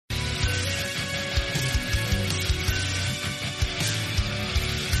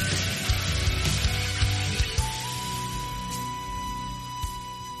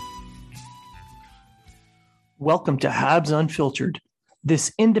Welcome to Habs Unfiltered.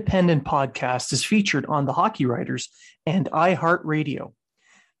 This independent podcast is featured on the Hockey Writers and iHeartRadio,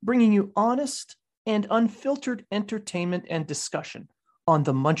 bringing you honest and unfiltered entertainment and discussion on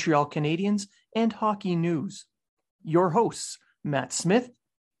the Montreal Canadiens and hockey news. Your hosts, Matt Smith,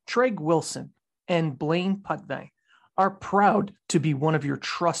 Treg Wilson, and Blaine Putvin, are proud to be one of your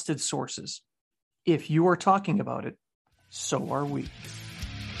trusted sources. If you are talking about it, so are we.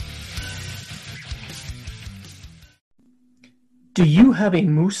 Do you have a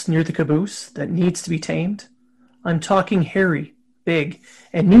moose near the caboose that needs to be tamed? I'm talking hairy, big,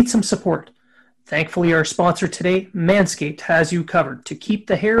 and needs some support. Thankfully, our sponsor today, Manscaped, has you covered to keep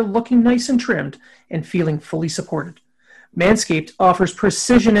the hair looking nice and trimmed and feeling fully supported. Manscaped offers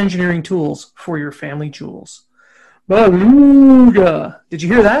precision engineering tools for your family jewels. Beluga! Did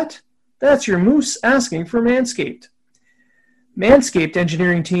you hear that? That's your moose asking for Manscaped. Manscaped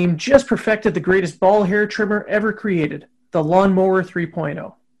engineering team just perfected the greatest ball hair trimmer ever created, the Lawnmower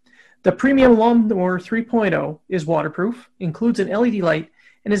 3.0. The premium Lawnmower 3.0 is waterproof, includes an LED light,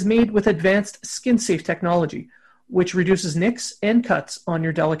 and is made with advanced skin-safe technology, which reduces nicks and cuts on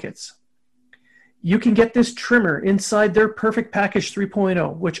your delicates. You can get this trimmer inside their Perfect Package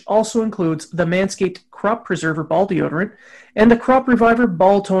 3.0, which also includes the Manscaped Crop Preserver Ball Deodorant and the Crop Reviver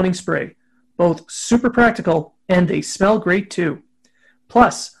Ball Toning Spray. Both super practical, and they smell great too.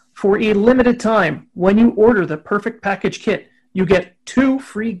 Plus, for a limited time, when you order the Perfect Package Kit, you get 2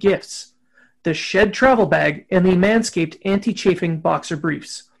 free gifts: the Shed Travel Bag and the Manscaped Anti-Chafing Boxer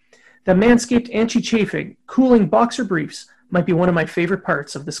Briefs. The Manscaped Anti-Chafing Cooling Boxer Briefs might be one of my favorite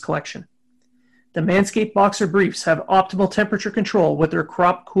parts of this collection. The Manscaped Boxer Briefs have optimal temperature control with their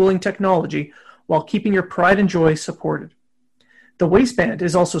crop cooling technology while keeping your pride and joy supported. The waistband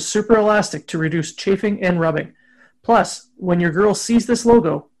is also super elastic to reduce chafing and rubbing. Plus, when your girl sees this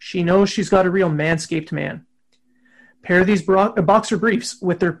logo, she knows she's got a real Manscaped man. Pair these boxer briefs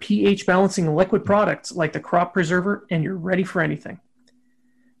with their pH balancing liquid products like the Crop Preserver, and you're ready for anything.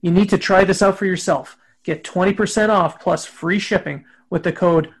 You need to try this out for yourself. Get 20% off plus free shipping with the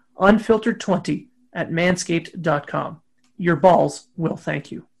code UNFILTERED20 at manscaped.com. Your balls will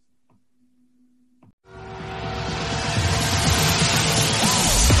thank you.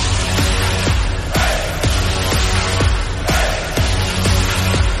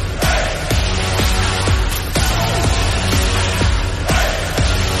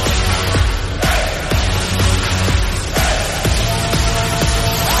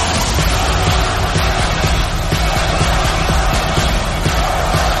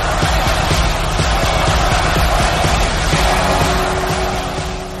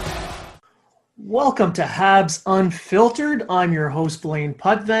 Welcome to Habs Unfiltered. I'm your host, Blaine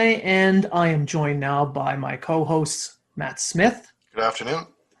Putvin, and I am joined now by my co-hosts, Matt Smith. Good afternoon.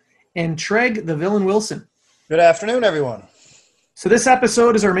 And Treg, the Villain Wilson. Good afternoon, everyone. So this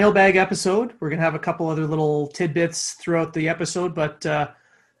episode is our mailbag episode. We're going to have a couple other little tidbits throughout the episode, but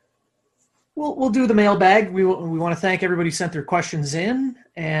we'll do the mailbag. We want to thank everybody who sent their questions in,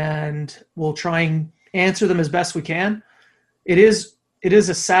 and we'll try and answer them as best we can. It is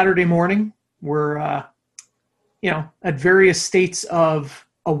a Saturday morning. We're, at various states of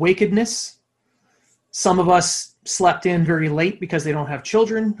awakenedness. Some of us slept in very late because they don't have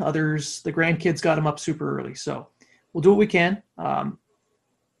children. Others, the grandkids got them up super early. So we'll do what we can.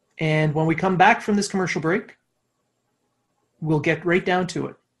 And when we come back from this commercial break, we'll get right down to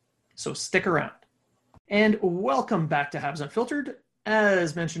it. So stick around. And welcome back to Habs Unfiltered.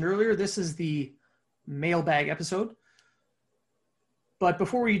 As mentioned earlier, this is the mailbag episode. But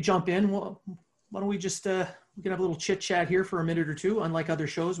before we jump in, why don't we just we can have a little chit chat here for a minute or two. Unlike other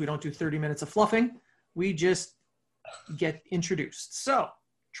shows, we don't do 30 minutes of fluffing. We just get introduced. So,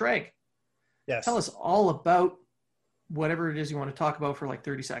 Treg, yes, tell us all about whatever it is you want to talk about for like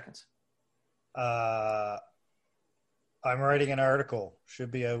 30 seconds. I'm writing an article.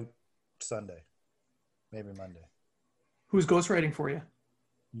 Should be out Sunday, maybe Monday. Who's ghostwriting for you?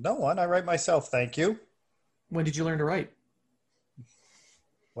 No one. I write myself. Thank you. When did you learn to write?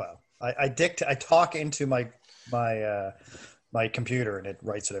 Well, I talk into my computer and it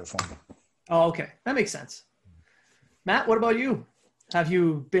writes it out for me. Oh, okay. That makes sense. Matt, what about you? Have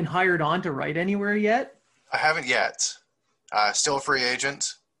you been hired on to write anywhere yet? I haven't yet. Still a free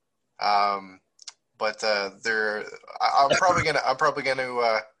agent. But I'm probably gonna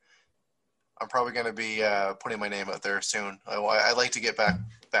be putting my name out there soon. I'd like to get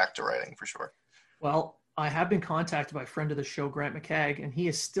back to writing for sure. Well, I have been contacted by a friend of the show, Grant McCagg, and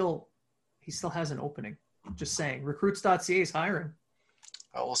he still has an opening. Just saying, recruits.ca is hiring.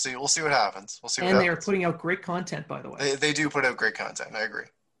 We'll see what happens. And they are putting out great content, by the way. They do put out great content. I agree.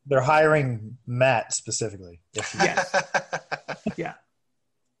 They're hiring Matt specifically. Yes. Yeah.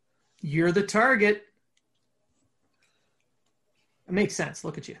 You're the target. It makes sense.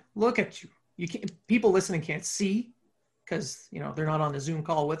 Look at you. Look at you. You can't, people listening can't see because, they're not on the Zoom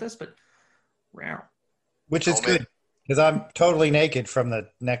call with us, but wow. Which is good because I'm totally naked from the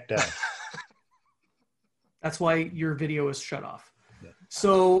neck down. That's why your video is shut off. Yeah.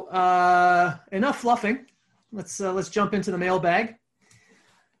 So enough fluffing. Let's jump into the mailbag.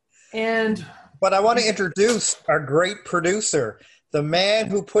 But I want to introduce our great producer, the man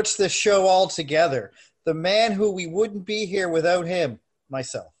who puts this show all together, the man who we wouldn't be here without him,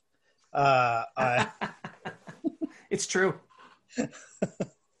 myself. It's true.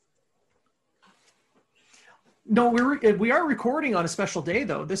 No, we are recording on a special day,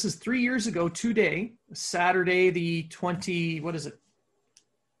 though. This is 3 years ago today, Saturday the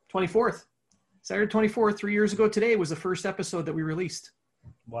 24th. Saturday 24th, 3 years ago today was the first episode that we released.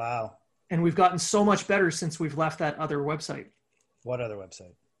 Wow. And we've gotten so much better since we've left that other website. What other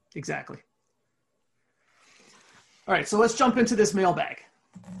website? Exactly. All right, so let's jump into this mailbag.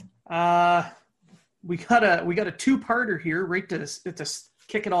 We got a two-parter here, right to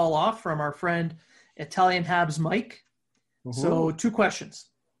kick it all off from our friend Italian Habs Mike. Mm-hmm. So 2 questions.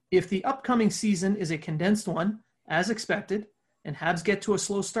 If the upcoming season is a condensed one, as expected, and Habs get to a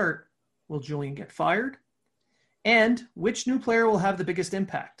slow start, will Julian get fired? And which new player will have the biggest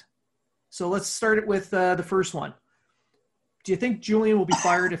impact? So let's start it with the first one. Do you think Julian will be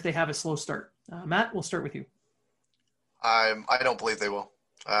fired if they have a slow start? Matt, we'll start with you. I don't believe they will.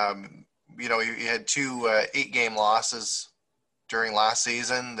 You had 2 8-game losses during last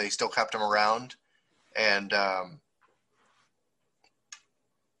season. They still kept him around. And I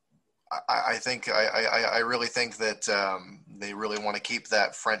really think that they really want to keep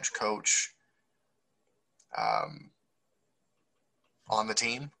that French coach on the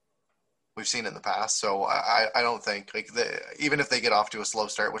team. We've seen it in the past. So I don't think, even if they get off to a slow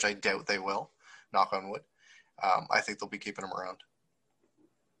start, which I doubt they will, knock on wood, I think they'll be keeping him around.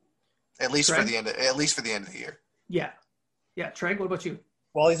 At least for the end of the year. Yeah. Yeah. Treg, what about you?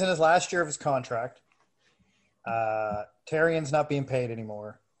 Well, he's in his last year of his contract. Therrien's not being paid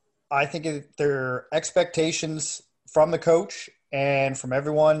anymore. I think their expectations from the coach and from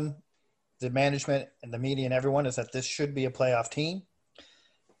everyone, the management and the media and everyone, is that this should be a playoff team.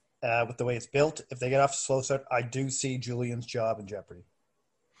 With the way it's built, if they get off a slow start, I do see Julian's job in jeopardy.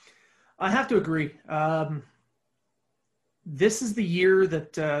 I have to agree. This is the year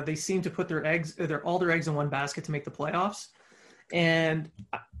that they seem to put all their eggs in one basket to make the playoffs, and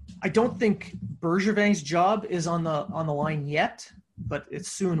I don't think Bergevin's job is on the line yet, but it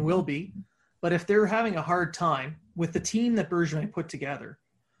soon will be. But if they're having a hard time with the team that Bergevin put together,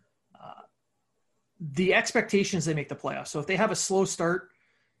 the expectations they make the playoffs. So if they have a slow start,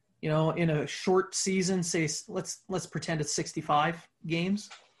 in a short season, say let's pretend it's 65 games.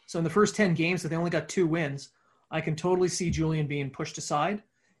 So in the first 10 games, if they only got 2 wins, I can totally see Julian being pushed aside,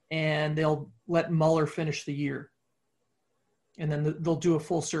 and they'll let Muller finish the year. And then they'll do a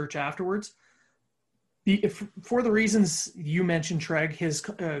full search afterwards. For the reasons you mentioned, Treg, his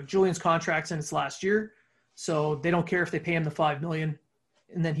Julian's contract's in its last year, so they don't care if they pay him the $5 million,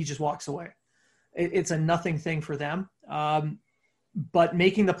 and then he just walks away. It's a nothing thing for them. But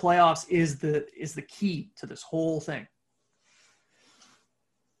making the playoffs is the key to this whole thing.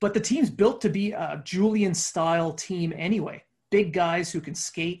 But the team's built to be a Julian-style team anyway. Big guys who can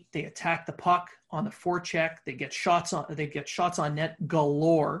skate. They attack the puck on the forecheck. They get shots on net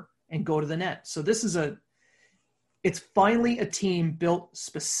galore and go to the net. So it's finally a team built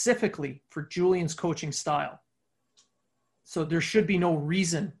specifically for Julian's coaching style. So there should be no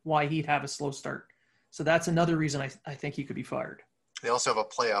reason why he'd have a slow start. So that's another reason I think he could be fired. They also have a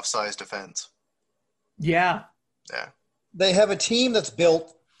playoff-sized defense. Yeah. Yeah. They have a team that's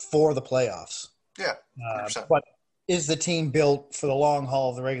built for the playoffs. Yeah. But is the team built for the long haul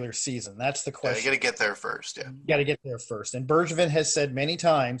of the regular season? That's the question. Yeah, you got to get there first. Yeah. You got to get there first. And Bergevin has said many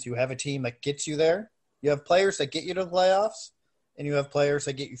times, you have a team that gets you there. You have players that get you to the playoffs, and you have players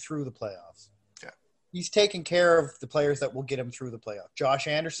that get you through the playoffs. Yeah. He's taking care of the players that will get him through the playoffs. Josh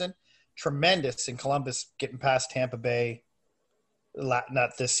Anderson, tremendous in Columbus, getting past Tampa Bay.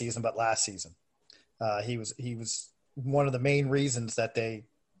 Not this season, but last season. He was one of the main reasons that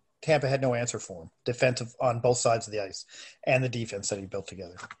Tampa had no answer for him, defensive on both sides of the ice, and the defense that he built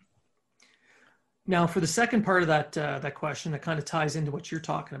together. Now, for the second part of that question, that kind of ties into what you're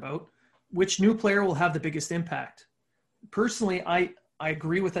talking about. Which new player will have the biggest impact? Personally, I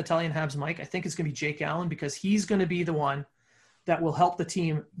agree with Italian Habs Mike. I think it's going to be Jake Allen, because he's going to be the one that will help the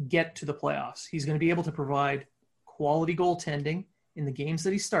team get to the playoffs. He's going to be able to provide quality goaltending in the games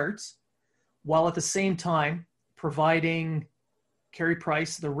that he starts, while at the same time providing Carey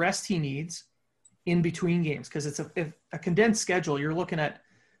Price the rest he needs in between games. Because it's a condensed schedule. You're looking at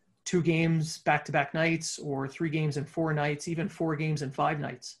 2 games back-to-back nights, or 3 games in 4 nights, even 4 games in 5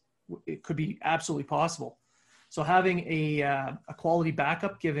 nights. It could be absolutely possible. So having a quality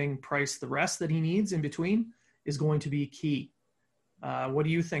backup giving Price the rest that he needs in between is going to be key. What do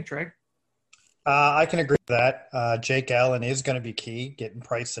you think, Trey? I can agree with that. Jake Allen is going to be key, getting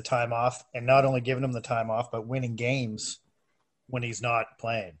Price the time off, and not only giving him the time off, but winning games when he's not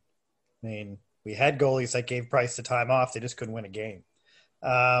playing. I mean, we had goalies that gave Price the time off. They just couldn't win a game.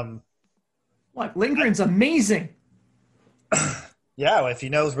 Lindgren's amazing. Yeah, well, if he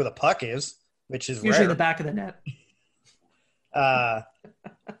knows where the puck is, which is usually rare. In the back of the net.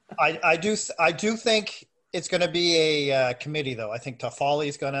 I do think it's going to be a committee, though. I think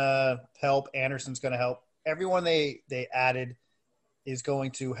Toffoli's going to help. Anderson's going to help. Everyone they added is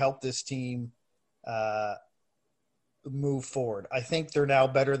going to help this team move forward. I think they're now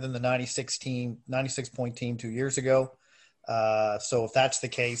better than the 96-point team 2 years ago. So if that's the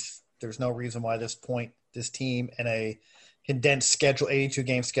case, there's no reason why this team in a condensed schedule,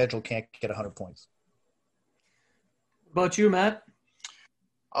 82-game schedule, can't get 100 points. What about you, Matt?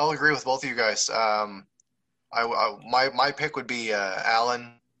 I'll agree with both of you guys. My pick would be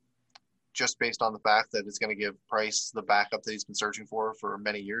Allen, just based on the fact that it's going to give Price the backup that he's been searching for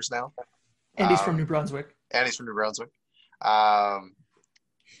many years now. And he's from New Brunswick.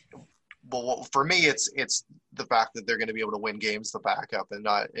 Well, for me, it's the fact that they're going to be able to win games, the backup, and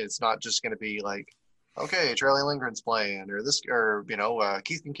it's not just going to be like, okay, Charlie Lindgren's playing, or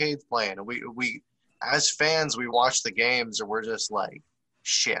Keith Kincaid's playing, and we as fans we watch the games and we're just like,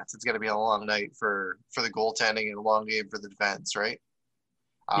 shit, it's going to be a long night for the goaltending and a long game for the defense, right?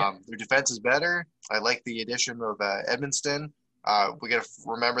 Their defense is better. I like the addition of Edmonston. We got to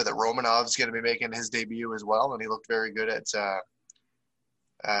remember that Romanov's going to be making his debut as well, and he looked very good at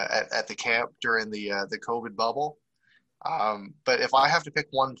the camp during the COVID bubble. But if I have to pick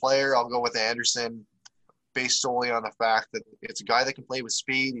one player, I'll go with Anderson, based solely on the fact that it's a guy that can play with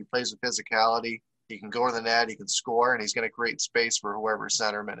speed. He plays with physicality. He can go to the net. He can score, and he's going to create space for whoever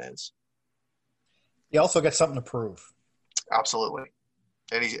centerman is. He also got something to prove. Absolutely,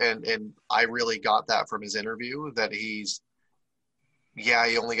 and I really got that from his interview that he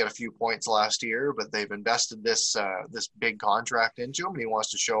only got a few points last year, but they've invested this big contract into him, and he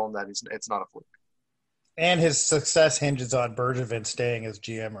wants to show him that it's not a fluke. And his success hinges on Bergevin staying as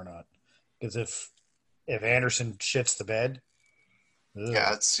GM or not. Because if Anderson shits the bed,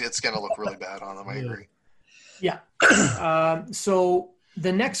 yeah, it's going to look really bad on him. I agree. Yeah. So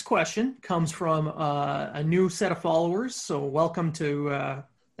the next question comes from a new set of followers. So welcome to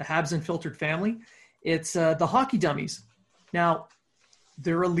the Habs Unfiltered family. It's the Hockey Dummies. Now,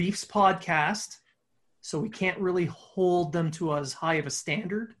 they're a Leafs podcast, so we can't really hold them to as high of a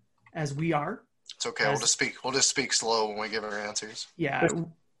standard as we are. It's okay. We'll just speak slow when we give our answers. Yeah.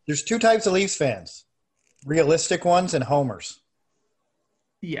 There's 2 types of Leafs fans: realistic ones and homers.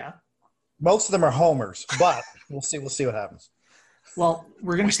 Yeah. Most of them are homers, but we'll see what happens. Well,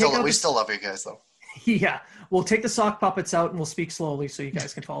 we still love you guys, though. Yeah, we'll take the sock puppets out and we'll speak slowly so you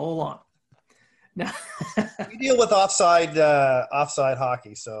guys can follow along. Now, we deal with offside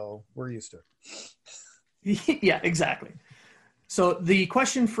hockey, so we're used to it. Yeah, exactly. So the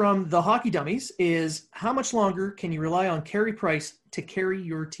question from the Hockey Dummies is, how much longer can you rely on Carey Price to carry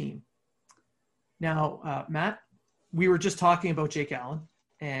your team? Now, Matt, we were just talking about Jake Allen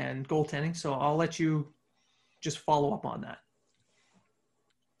and goaltending, so I'll let you just follow up on that.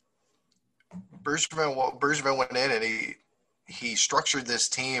 Bergevin went in and he structured this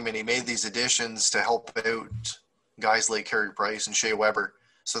team and he made these additions to help out guys like Carey Price and Shea Weber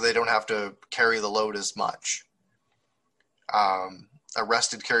so they don't have to carry the load as much.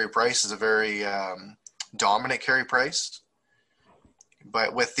 Arrested Carey Price is a very dominant Carey Price,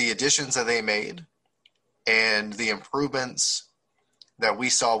 but with the additions that they made and the improvements that we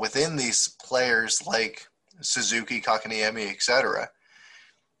saw within these players like Suzuki, Kakaniemi, etc.,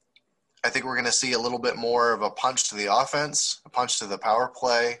 I think we're going to see a little bit more of a punch to the offense, a punch to the power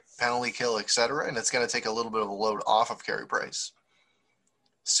play, penalty kill, etc., and it's going to take a little bit of a load off of Carey Price.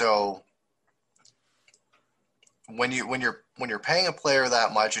 So when you're paying a player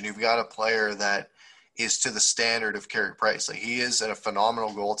that much and you've got a player that is to the standard of Carey Price, like he is a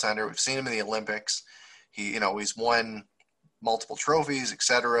phenomenal goaltender. We've seen him in the Olympics. He's won multiple trophies,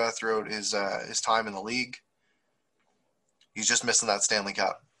 etc., throughout his time in the league. He's just missing that Stanley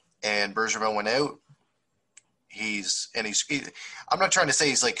Cup. And Bergevin went out. I'm not trying to say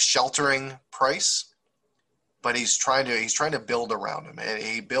he's like sheltering Price, but he's trying to build around him, and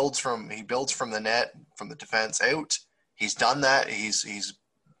he builds from the net, from the defense out. He's done that. He's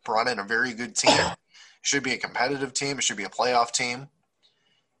brought in a very good team. It should be a competitive team. It should be a playoff team,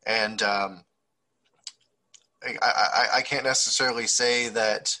 and I can't necessarily say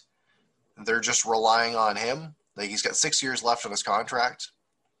that they're just relying on him. Like, he's got 6 years left on his contract.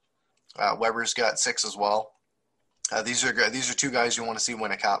 Weber's got 6 as well. These are two guys you want to see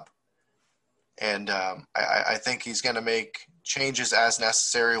win a cup. And I think he's going to make changes as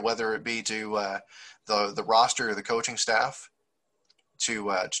necessary, whether it be to the roster or the coaching staff,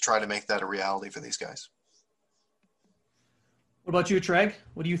 to try to make that a reality for these guys. What about you, Treg?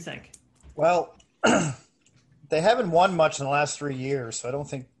 What do you think? Well, they haven't won much in the last 3 years, so I don't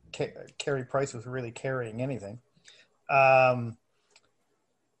think Carey Price was really carrying anything.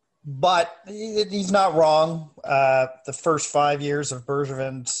 But he's not wrong. The first 5 years of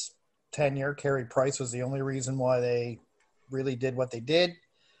Bergevin's tenure, Carey Price was the only reason why they really did what they did.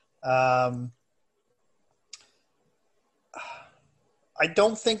 I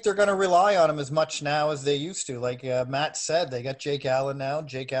don't think they're going to rely on him as much now as they used to. Like Matt said, they got Jake Allen now.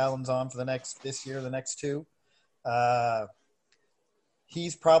 Jake Allen's on for this year, the next 2.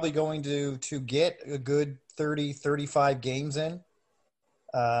 He's probably going to get a good 30, 35 games in.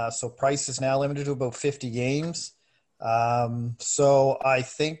 So Price is now limited to about 50 games. So I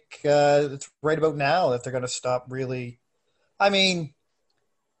think it's right about now that they're going to stop really. I mean,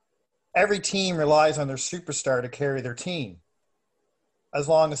 every team relies on their superstar to carry their team, as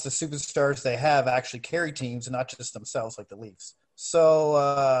long as the superstars they have actually carry teams and not just themselves, like the Leafs.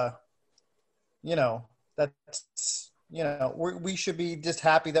 So, we should be just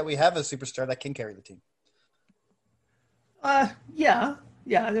happy that we have a superstar that can carry the team. Yeah.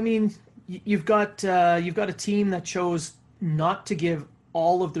 I mean, you've got a team that chose not to give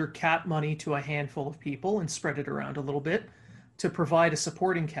all of their cap money to a handful of people and spread it around a little bit to provide a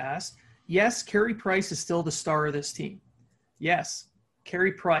supporting cast. Yes, Carey Price is still the star of this team. Yes,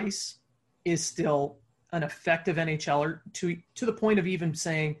 Carey Price is still an effective NHLer to the point of even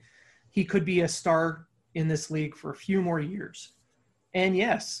saying he could be a star in this league for a few more years. And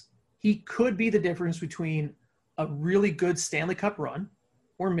yes, he could be the difference between a really good Stanley Cup run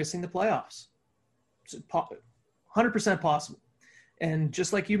or missing the playoffs. It's 100% possible. And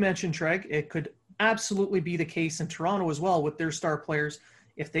just like you mentioned, Treg, it could absolutely be the case in Toronto as well with their star players.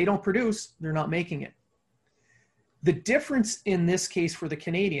 If they don't produce, they're not making it. The difference in this case for the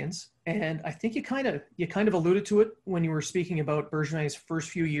Canadians, and I think you kind of alluded to it when you were speaking about Bergevin's first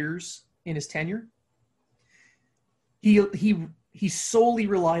few years in his tenure. He solely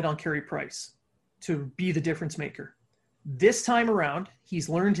relied on Carey Price to be the difference maker. This time around, he's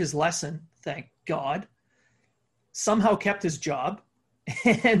learned his lesson, thank God, somehow kept his job,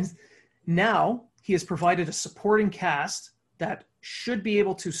 and now he has provided a supporting cast that should be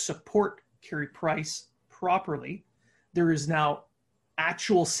able to support Carey Price properly. There is now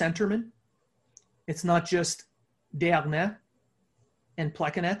actual centermen. It's not just Desharnais and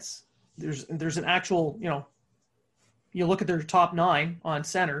Plekanec. There's an actual, you look at their top 9 on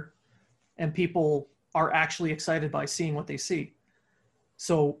center, and people are actually excited by seeing what they see.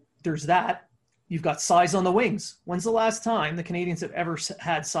 So there's that. You've got size on the wings. When's the last time the Canadians have ever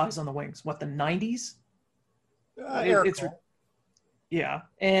had size on the wings? What, the 90s? Yeah.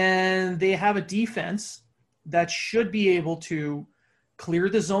 And they have a defense that should be able to clear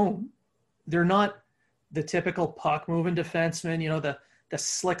the zone. They're not the typical puck-moving defensemen, the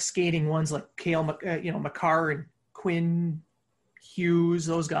slick skating ones like Makar and Quinn Hughes,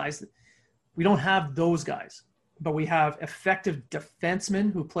 those guys. We don't have those guys, but we have effective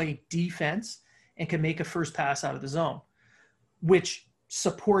defensemen who play defense and can make a first pass out of the zone, which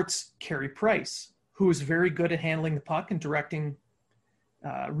supports Carey Price, who is very good at handling the puck and directing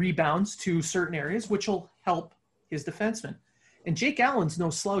rebounds to certain areas, which will help his defensemen. And Jake Allen's no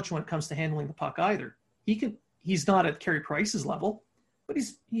slouch when it comes to handling the puck either. He's not at Carey Price's level, but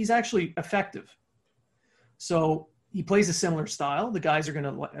he's actually effective. So he plays a similar style. The guys are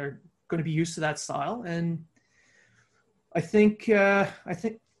going to be used to that style, and I think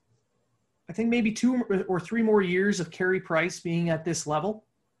maybe 2 or 3 more years of Carey Price being at this level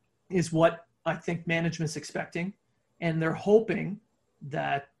is what I think management's expecting, and they're hoping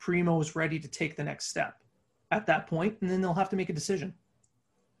that Primo is ready to take the next step at that point, and then they'll have to make a decision.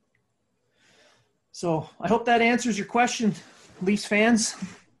 So I hope that answers your question, Leafs fans.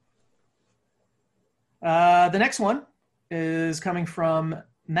 The next one is coming from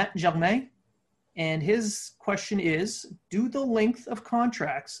Matt Germain, and his question is, do the length of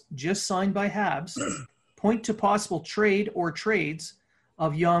contracts just signed by Habs point to possible trade or trades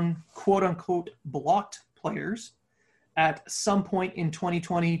of young quote-unquote blocked players at some point in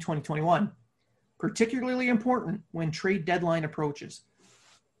 2020, 2021. Particularly important when trade deadline approaches.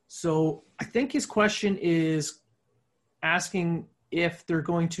 So I think his question is asking if they're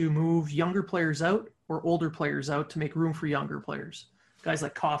going to move younger players out or older players out to make room for younger players, guys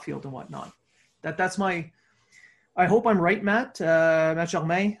like Caulfield and whatnot. That's my. I hope I'm right, Matt. Matt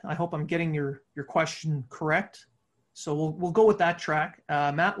Germain. I hope I'm getting your question correct. So we'll go with that track.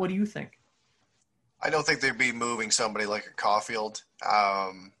 Matt, what do you think? I don't think they'd be moving somebody like a Caulfield.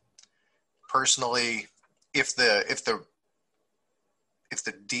 Personally, if the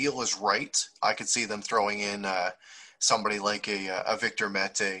deal is right, I could see them throwing in somebody like a Victor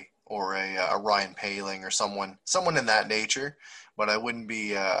Mete or a Ryan Poehling or someone in that nature. But I wouldn't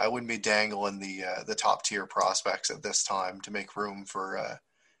be dangling the top tier prospects at this time to make room for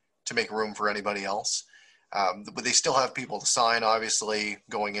anybody else. But they still have people to sign, obviously,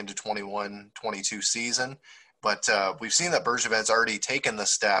 going into 21-22 season. But we've seen that Bergevin's already taken the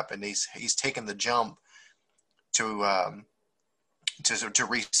step, and he's taken the jump to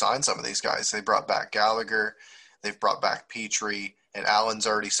re-sign some of these guys. They brought back Gallagher, they've brought back Petrie, and Allen's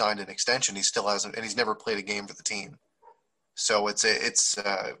already signed an extension. He still hasn't, and he's never played a game for the team. So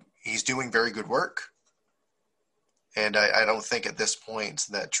he's doing very good work. And I don't think at this point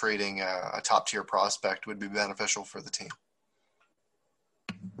that trading a top-tier prospect would be beneficial for the team.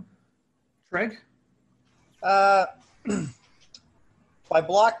 Greg? By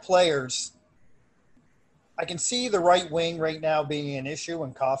block players, I can see the right wing right now being an issue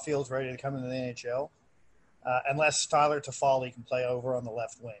when Caulfield's ready to come into the NHL, unless Tyler Toffoli can play over on the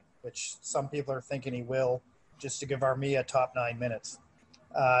left wing, which some people are thinking he will, just to give Armia top 9 minutes.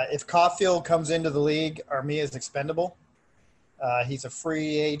 If Caulfield comes into the league, Armia is expendable. He's a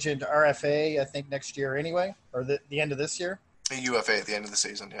free agent RFA, I think, next year anyway, or the end of this year. A UFA at the end of the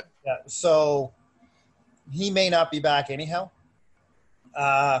season, yeah. Yeah, so he may not be back anyhow.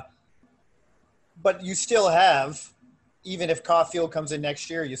 But you still have, even if Caulfield comes in next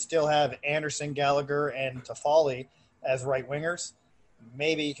year, you still have Anderson, Gallagher, and Toffoli as right wingers.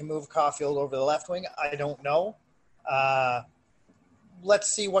 Maybe you can move Caulfield over the left wing. I don't know.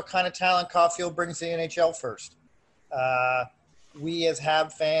 Let's see what kind of talent Caulfield brings to the NHL first. We as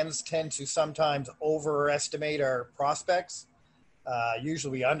Habs fans tend to sometimes overestimate our prospects.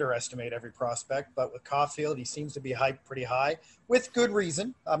 Usually we underestimate every prospect, but with Caulfield, he seems to be hyped pretty high with good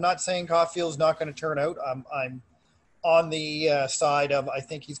reason. I'm not saying Caulfield's not going to turn out. I'm on the side of I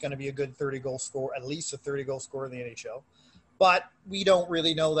think he's going to be a good 30-goal scorer, at least a 30-goal scorer in the NHL. But we don't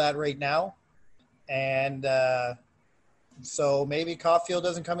really know that right now. And so maybe Caulfield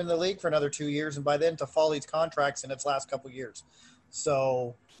doesn't come in the league for another 2 years, and by then Toffoli's contract's in its last couple of years.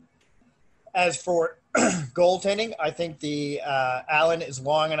 So as for goaltending, I think the Allen is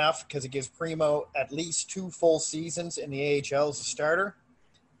long enough because it gives Primo at least 2 full seasons in the AHL as a starter,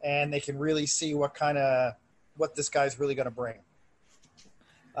 and they can really see what this guy's really going to bring.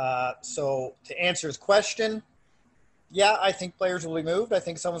 So to answer his question, yeah, I think players will be moved. I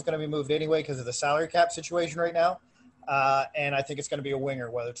think someone's going to be moved anyway because of the salary cap situation right now, and I think it's going to be a winger,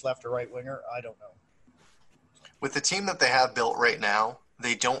 whether it's left or right winger. I don't know. With the team that they have built right now,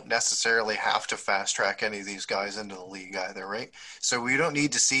 they don't necessarily have to fast track any of these guys into the league either, right? So we don't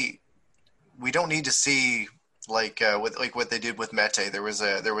need to see like what they did with Mete. There was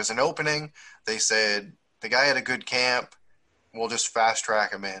an opening. They said the guy had a good camp. We'll just fast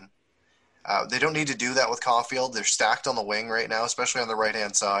track him in. They don't need to do that with Caulfield. They're stacked on the wing right now, especially on the right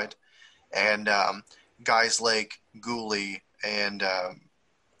hand side, and guys like Gouli and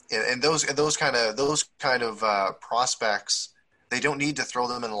those kind of prospects. They don't need to throw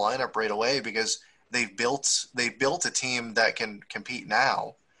them in the lineup right away because they've built a team that can compete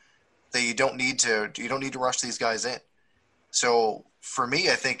now. You don't need to rush these guys in. So for me,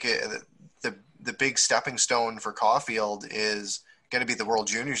 I think the big stepping stone for Caulfield is going to be the World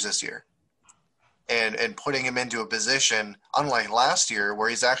Juniors this year, and putting him into a position unlike last year where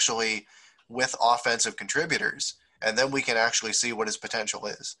he's actually with offensive contributors, and then we can actually see what his potential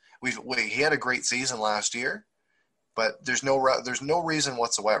is. He had a great season last year. But there's no reason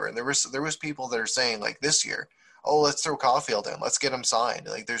whatsoever. And there was people that are saying like this year, oh, let's throw Caulfield in, let's get him signed.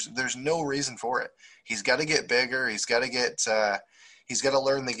 Like there's no reason for it. He's got to get bigger. He's got to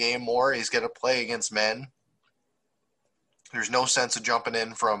learn the game more. He's got to play against men. There's no sense of jumping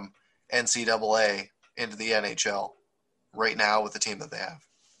in from NCAA into the NHL right now with the team that they have.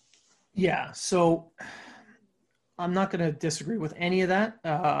 Yeah, so I'm not going to disagree with any of that.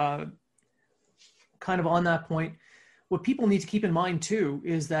 Kind of on that point, what people need to keep in mind too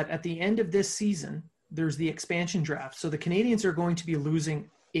is that at the end of this season, there's the expansion draft. So the Canadians are going to be losing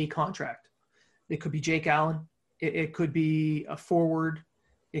a contract. It could be Jake Allen. It could be a forward.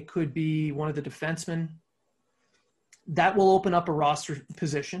 It could be one of the defensemen. That will open up a roster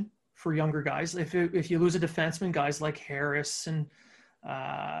position for younger guys. If you lose a defenseman, guys like Harris and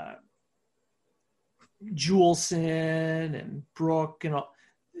Juleson and Brooke,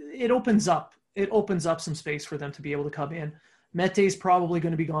 it opens up some space for them to be able to come in. Mete's probably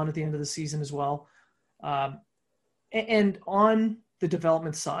going to be gone at the end of the season as well. And on the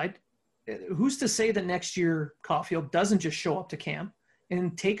development side, who's to say that next year Caulfield doesn't just show up to camp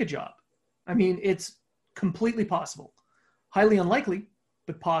and take a job? I mean, it's completely possible. Highly unlikely,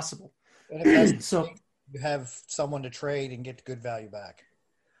 but possible. And if that's so, you have someone to trade and get good value back.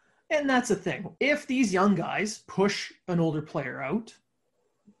 And that's the thing. If these young guys push an older player out,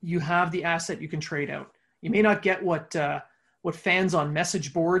 you have the asset you can trade out. You may not get what fans on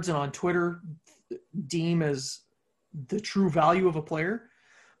message boards and on Twitter deem as the true value of a player.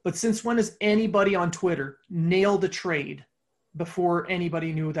 But since when has anybody on Twitter nailed a trade before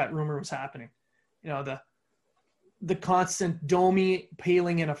anybody knew that rumor was happening? The constant Domi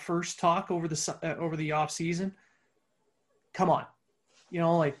paling in a first talk over the off season. Come on, you're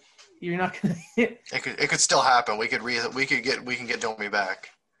not gonna. It could still happen. We can get Domi back.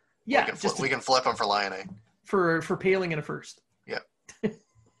 Yeah, we can flip him for Lion for paling in a first. Yeah.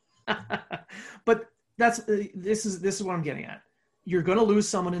 But this is what I'm getting at. You're going to lose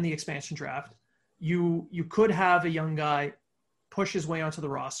someone in the expansion draft. You could have a young guy push his way onto the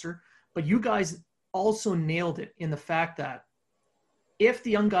roster, but you guys also nailed it in the fact that if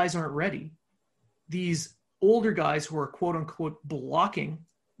the young guys aren't ready, these older guys who are quote unquote blocking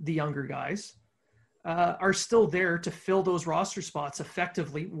the younger guys are still there to fill those roster spots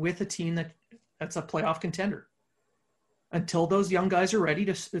effectively with a team that's a playoff contender. Until those young guys are ready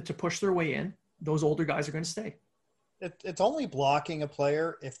to push their way in, those older guys are going to stay. It's only blocking a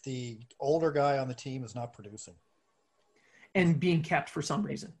player if the older guy on the team is not producing. And being kept for some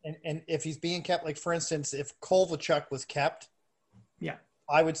reason. And if he's being kept, like for instance, if Kovalchuk was kept, yeah,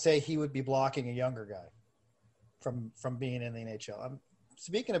 I would say he would be blocking a younger guy from being in the NHL. I'm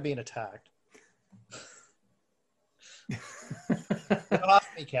speaking of being attacked. Get off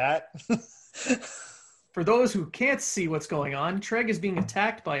me, cat. For those who can't see what's going on, Treg is being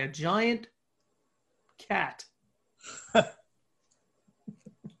attacked by a giant cat.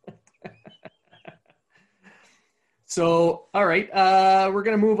 So, all right, we're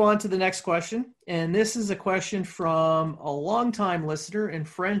going to move on to the next question. And this is a question from a longtime listener and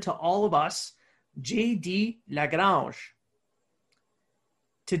friend to all of us, J.D. Lagrange.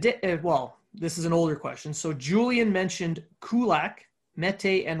 Today, this is an older question. So Julian mentioned Kulak,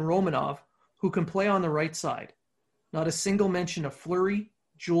 Mete, and Romanov, who can play on the right side. Not a single mention of Fleury,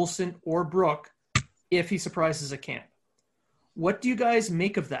 Juleson, or Brooke if he surprises at camp. What do you guys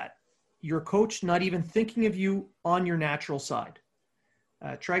make of that? Your coach not even thinking of you on your natural side.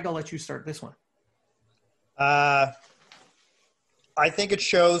 Treg, I'll let you start this one. I think it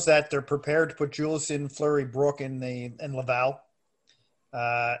shows that they're prepared to put Juleson, Fleury, Brooke in Laval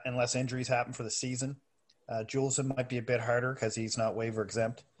unless injuries happen for the season. Juleson might be a bit harder because he's not waiver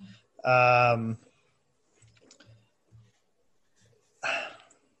exempt. I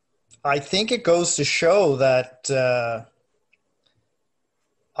think it goes to show that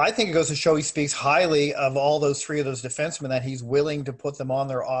he speaks highly of all those three of those defensemen, that he's willing to put them on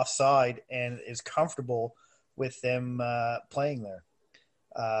their offside and is comfortable with them playing there.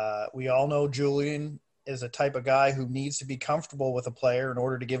 We all know Julian is a type of guy who needs to be comfortable with a player in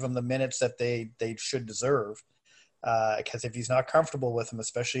order to give him the minutes that they should deserve. Because if he's not comfortable with him,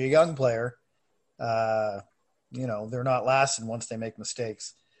 especially a young player, they're not lasting once they make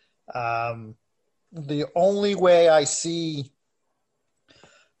mistakes. The only way I see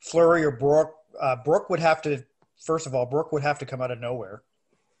Fleury or Brooke would have to come out of nowhere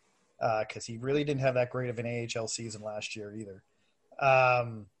because he really didn't have that great of an AHL season last year either.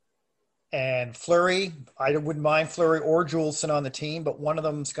 And Fleury, I wouldn't mind Fleury or Juleson on the team, but one of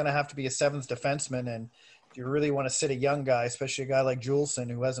them is going to have to be a seventh defenseman. And if you really want to sit a young guy, especially a guy like Juleson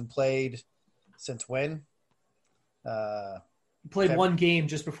who hasn't played since when? He played one game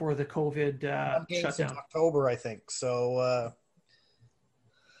just before the COVID shutdown. October, I think. So,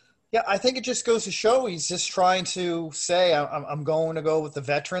 I think it just goes to show he's just trying to say, I'm going to go with the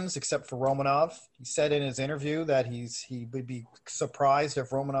veterans except for Romanov. He said in his interview that he would be surprised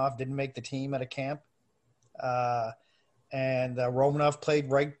if Romanov didn't make the team at a camp. And Romanov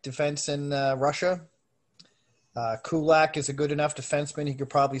played right defense in Russia. Kulak is a good enough defenseman. He could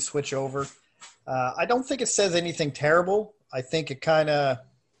probably switch over. I don't think it says anything terrible. I think it kind of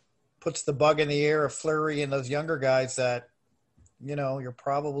puts the bug in the air of Fleury and those younger guys that, you're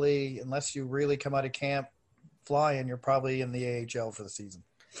probably, unless you really come out of camp flying, you're probably in the AHL for the season.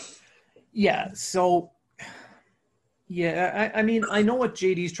 Yeah. So, yeah, I mean, I know what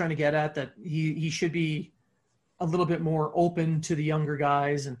JD's trying to get at, that he should be a little bit more open to the younger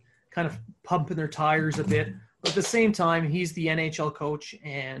guys and kind of pumping their tires a bit. But at the same time, he's the NHL coach,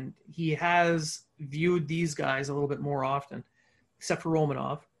 and he has viewed these guys a little bit more often, except for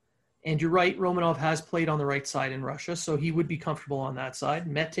Romanov. And you're right, Romanov has played on the right side in Russia, so he would be comfortable on that side.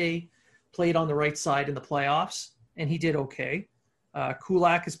 Mete played on the right side in the playoffs, and he did okay.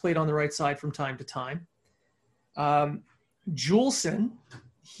 Kulak has played on the right side from time to time. Juleson,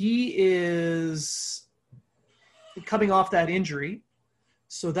 he is coming off that injury,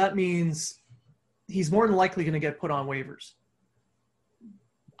 so that means he's more than likely going to get put on waivers.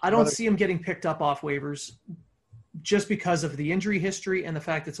 I don't see him getting picked up off waivers just because of the injury history and the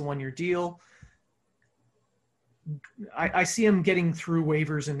fact it's a one-year deal. I see him getting through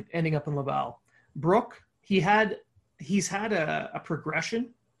waivers and ending up in Laval. Brook, he's had a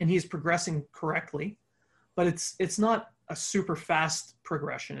progression, and he's progressing correctly, but it's not a super fast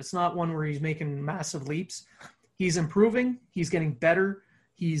progression. It's not one where he's making massive leaps. He's improving. He's getting better.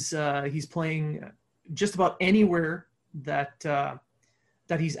 He's playing just about anywhere that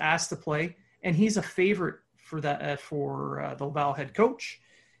he's asked to play, and he's a favorite for that for the Laval head coach.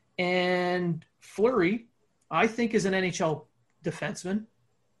 And Fleury, I think, is an NHL defenseman.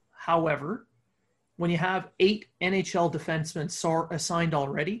 However, when you have 8 NHL defensemen assigned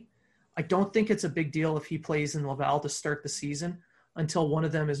already, I don't think it's a big deal if he plays in Laval to start the season until one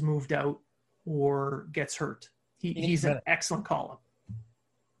of them is moved out or gets hurt. He's an excellent call-up.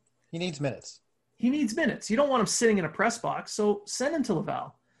 He needs minutes. He needs minutes. You don't want him sitting in a press box, so send him to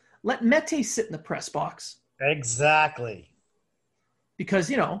Laval. Let Mete sit in the press box. Exactly.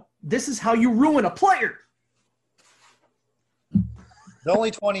 Because, this is how you ruin a player. He's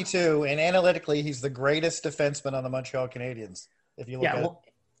only 22, and analytically, he's the greatest defenseman on the Montreal Canadiens. If you look at it.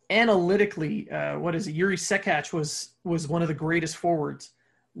 Analytically, Yuri Sekach was one of the greatest forwards.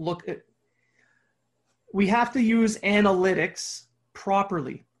 We have to use analytics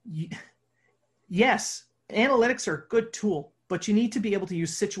properly. Yes, analytics are a good tool, but you need to be able to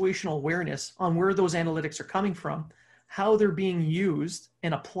use situational awareness on where those analytics are coming from, how they're being used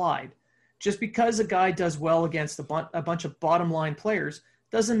and applied. Just because a guy does well against a bunch of bottom line players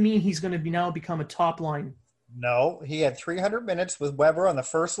doesn't mean he's going to now become a top line. No, he had 300 minutes with Weber on the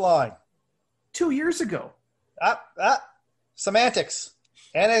first line 2 years ago. Semantics.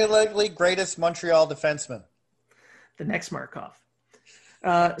 Analytically greatest Montreal defenseman. The next Markov.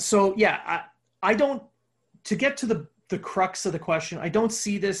 I don't, to get to the crux of the question, I don't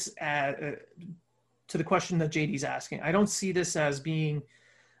see this to the question that JD's asking. I don't see this as being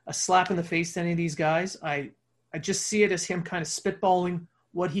a slap in the face to any of these guys. I just see it as him kind of spitballing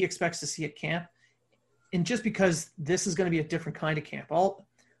what he expects to see at camp. And just because this is going to be a different kind of camp,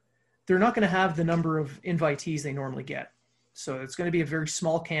 they're not going to have the number of invitees they normally get. So it's going to be a very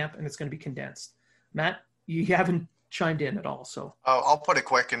small camp, and it's going to be condensed. Matt, you haven't chimed in at all. So I'll put it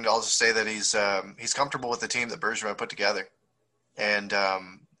quick, and I'll just say that he's comfortable with the team that Bergevin put together, and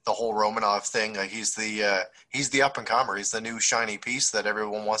the whole Romanov thing. He's the up and comer. He's the new shiny piece that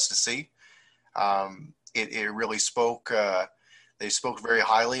everyone wants to see. It really spoke. They spoke very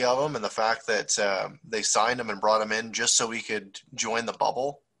highly of him, and the fact that they signed him and brought him in just so he could join the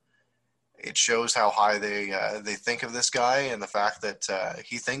bubble. It shows how high they think of this guy, and the fact that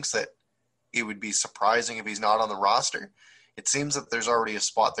he thinks that it would be surprising if he's not on the roster. It seems that there's already a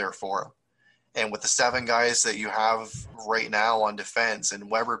spot there for him. And with the 7 guys that you have right now on defense,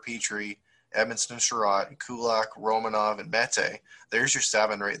 and Weber, Petrie, Edmondson, Sherratt, Kulak, Romanov, and Mete, there's your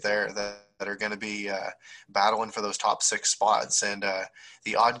 7 right there that are going to be battling for those top 6 spots. And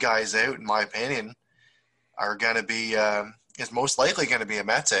the odd guys out, in my opinion, are going to be is most likely going to be a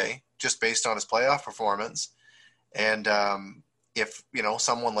Mete, just based on his playoff performance. And if,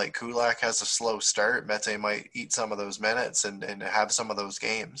 someone like Kulak has a slow start, Mete might eat some of those minutes and have some of those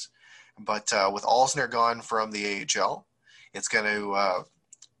games. But with Alsner gone from the AHL, it's going to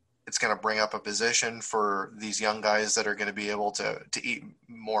bring up a position for these young guys that are going to be able to eat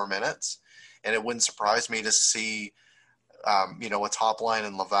more minutes. And it wouldn't surprise me to see, a top line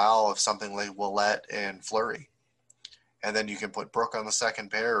in Laval of something like Willette and Fleury. And then you can put Brook on the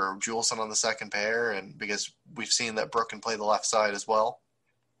second pair or Juleson on the second pair, and because we've seen that Brook can play the left side as well.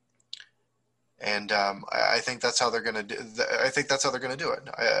 And I think that's how they're going to do. I think that's how they're going to do it.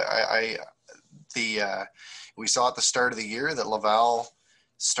 We saw at the start of the year that Laval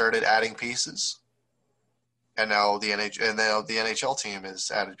started adding pieces, and now the NHL team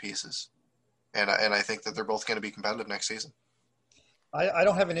has added pieces, and I think that they're both going to be competitive next season. I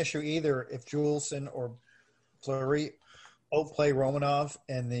don't have an issue either if Juleson or Fleury outplay Romanov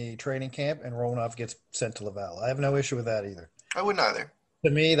in the training camp and Romanov gets sent to Laval. I have no issue with that either. I wouldn't either.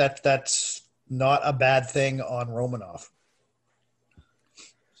 To me, that's not a bad thing on Romanov.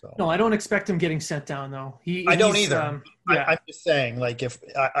 So No, I don't expect him getting sent down though. I don't either. Yeah. I'm just saying, like, if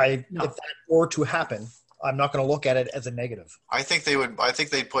if that were to happen, I'm not going to look at it as a negative. I think they would. I think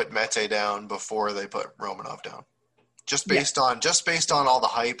they'd put Mete down before they put Romanov down, just based on all the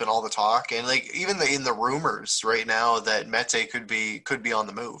hype and all the talk, and like even in the rumors right now that Mete could be on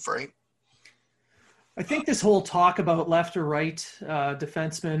the move, right? I think this whole talk about left or right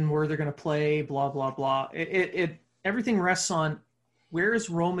defensemen, where they're going to play, blah blah blah. It everything rests on where is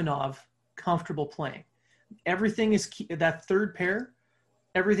Romanov comfortable playing. Everything is that third pair.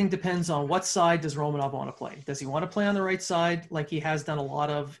 Everything depends on what side does Romanov want to play. Does he want to play on the right side like he has done a lot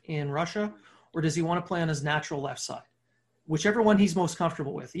of in Russia, or does he want to play on his natural left side? Whichever one he's most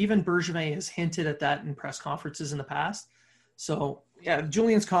comfortable with. Even Bergevin has hinted at that in press conferences in the past. So, yeah,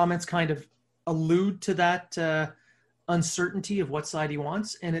 Julian's comments kind of allude to that uncertainty of what side he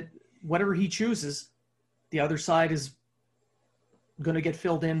wants. And whatever he chooses, the other side is going to get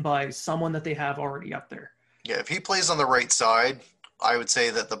filled in by someone that they have already up there. Yeah, if he plays on the right side, I would say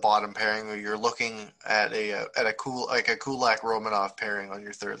that the bottom pairing, you're looking at a Kulak Romanov pairing on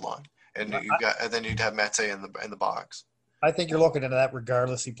your third line, and then you'd have Mete in the box. I think you're looking at that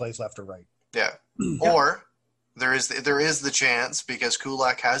regardless he plays left or right. Yeah, or there is the chance, because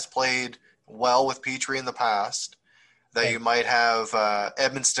Kulak has played well with Petrie in the past, that you might have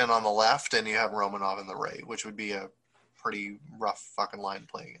Edmonston on the left and you have Romanov on the right, which would be a pretty rough fucking line to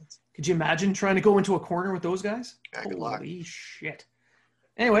play against. Could you imagine trying to go into a corner with those guys? Yeah, good luck. Holy shit.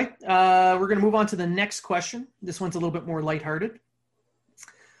 Anyway, we're going to move on to the next question. This one's a little bit more lighthearted.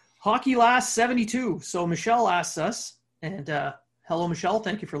 Hockey Last 72. So Michelle asks us, and hello, Michelle.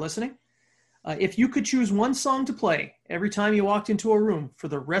 Thank you for listening. If you could choose one song to play every time you walked into a room for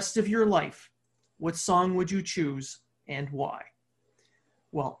the rest of your life, what song would you choose and why?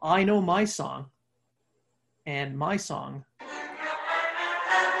 Well, I know my song, and my song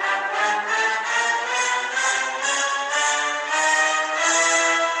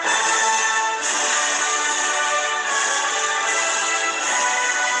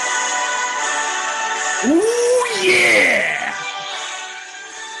Ooh, yeah!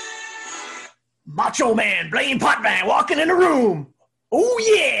 Macho Man, Blaine Potman walking in the room.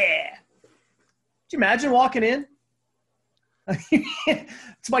 Oh, yeah! Could you imagine walking in?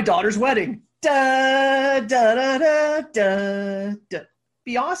 It's my daughter's wedding. Da, da, da, da, da, da.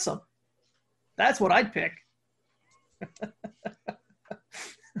 Be awesome. That's what I'd pick.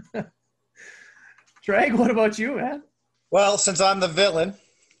 Drag, what about you, man? Well, since I'm the villain,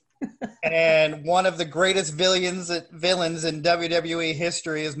 and one of the greatest villains in WWE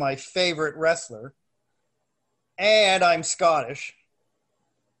history is my favorite wrestler, and I'm Scottish.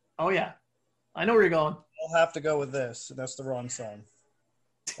 Oh, yeah. I know where you're going. I'll have to go with this. That's the wrong song.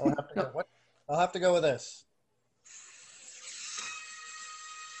 I'll have to go with this.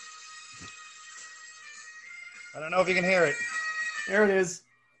 I don't know if you can hear it. There it is.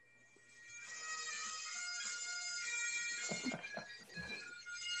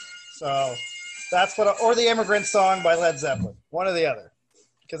 So that's or the Immigrant Song by Led Zeppelin. One or the other.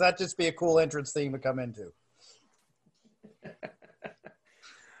 Because that'd just be a cool entrance theme to come into.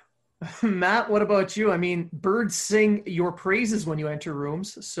 Matt, what about you? I mean, birds sing your praises when you enter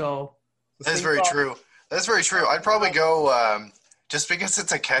rooms, so... That's very true. That's very true. I'd probably go, just because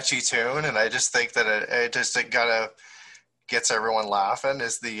it's a catchy tune, and I just think that it just gets everyone laughing,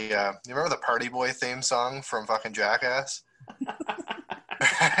 is you remember the Party Boy theme song from fucking Jackass?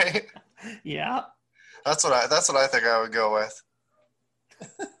 Right? Yeah. That's what I think I would go with.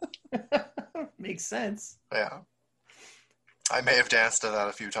 Makes sense. Yeah. I may have danced to that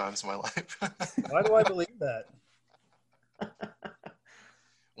a few times in my life. Why do I believe that?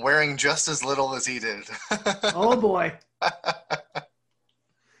 Wearing just as little as he did. Oh boy.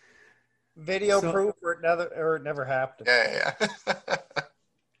 Video proof or it never happened. Yeah.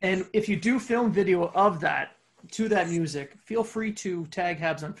 And if you do film video of that, to that music, feel free to tag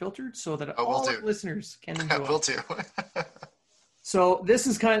Habs Unfiltered so that all our listeners can enjoy. Will do. So this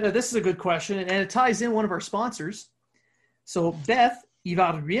is a good question, and it ties in one of our sponsors. So Beth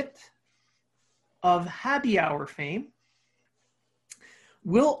Ivarviet of Happy Hour fame.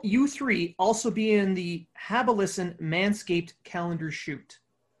 Will you three also be in the Habalisten Manscaped calendar shoot?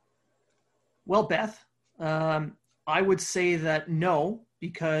 Well, Beth, I would say that no,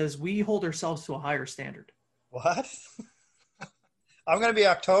 because we hold ourselves to a higher standard. What? I'm going to be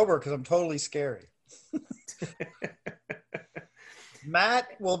October because I'm totally scary. Matt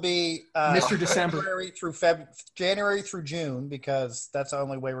will be Mr. December. January through June, because that's the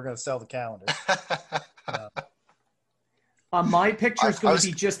only way we're going to sell the calendar. My picture is going to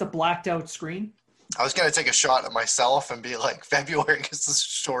be just a blacked out screen. I was going to take a shot at myself and be like, February is the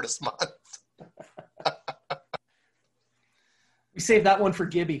shortest month. We saved that one for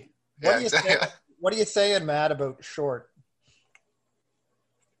Gibby. What are you saying, Matt, about short?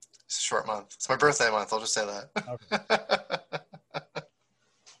 It's a short month. It's my birthday month. I'll just say that. Okay.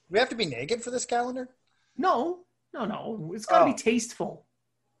 We have to be naked for this calendar? No. It's got to be tasteful.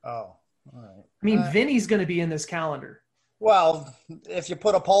 Oh, all right. I mean, Vinny's going to be in this calendar. Well, if you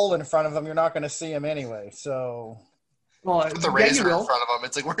put a pole in front of him, you're not going to see him anyway. So, put the razor in front of him.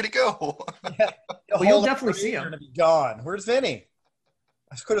 It's like, where'd he go? Yeah, you'll definitely see him. Going to be gone. Where's Vinny?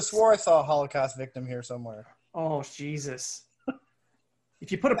 I could have swore I saw a Holocaust victim here somewhere. Oh, Jesus!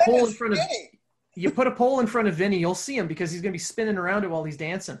 If you put a pole in front of Vinny, you'll see him because he's going to be spinning around it while he's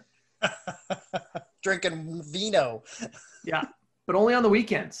dancing, drinking vino. Yeah, but only on the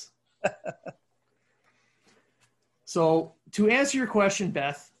weekends. So, to answer your question,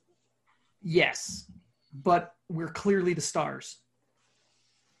 Beth, yes, but we're clearly the stars.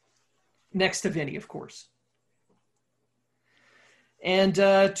 Next to Vinny, of course. And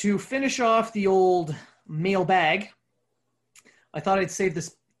to finish off the old mailbag, I thought I'd save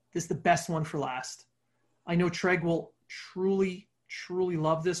this the best one for last. I know Treg will truly, truly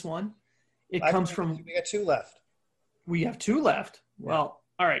love this one. It comes from... We got two left. We have two left? Yeah. Well...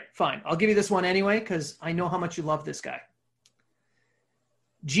 All right, fine. I'll give you this one anyway because I know how much you love this guy.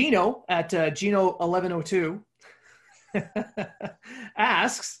 Gino at Gino1102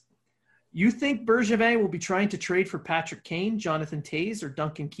 asks, you think Bergevin will be trying to trade for Patrick Kane, Jonathan Toews, or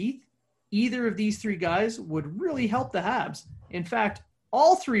Duncan Keith? Either of these three guys would really help the Habs. In fact,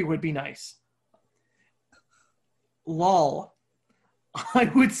 all three would be nice. Lol. I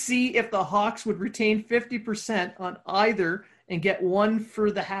would see if the Hawks would retain 50% on either and get one for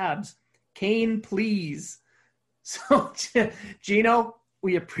the Habs. Kane, please. So, Gino,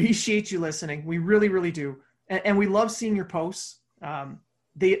 we appreciate you listening. We really, really do. And we love seeing your posts.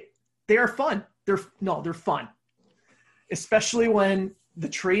 They are fun. They're fun. Especially when the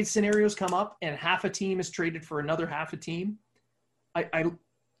trade scenarios come up and half a team is traded for another half a team. I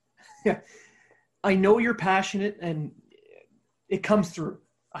know you're passionate and it comes through.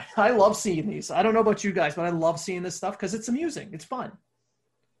 I love seeing these. I don't know about you guys, but I love seeing this stuff because it's amusing. It's fun.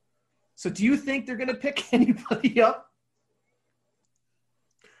 So do you think they're going to pick anybody up?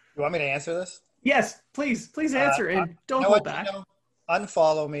 You want me to answer this? Yes, please answer and don't hold back.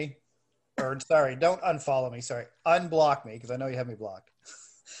 Unfollow me. Or sorry, don't unfollow me. Sorry. Unblock me because I know you have me blocked.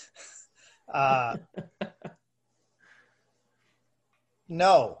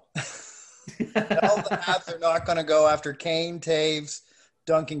 No. The Habs are not going to go after Kane, Toews,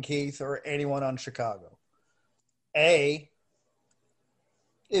 Duncan Keith, or anyone on Chicago. It'd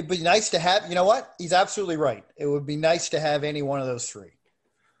be nice to have, you know what? He's absolutely right. It would be nice to have any one of those three.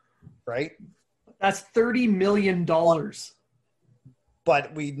 Right? That's $30 million.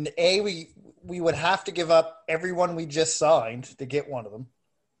 But we would have to give up everyone we just signed to get one of them,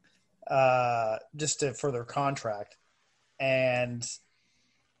 for their contract. And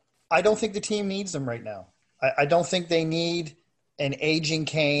I don't think the team needs them right now. I don't think they need an aging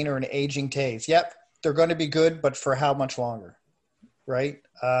Kane or an aging Toews. Yep, they're going to be good, but for how much longer, right?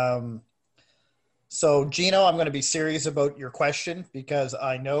 So, Gino, I'm going to be serious about your question because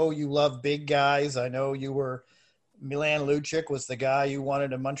I know you love big guys. I know Milan Lucic was the guy you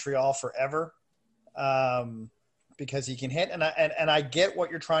wanted in Montreal forever because he can hit. And I get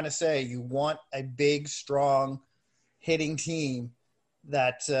what you're trying to say. You want a big, strong, hitting team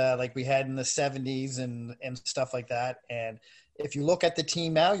that like we had in the 70s and stuff like that. And if you look at the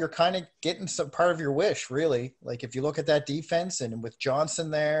team now, you're kind of getting some part of your wish, really. Like if you look at that defense and with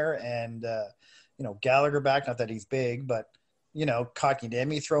Johnson there and, Gallagher back, not that he's big, but,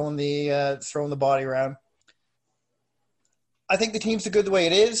 Kotkaniemi throwing the body around. I think the team's good the way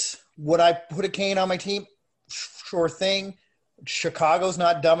it is. Would I put a Kane on my team? Sure thing. Chicago's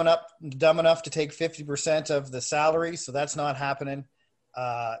not dumb enough to take 50% of the salary, so that's not happening.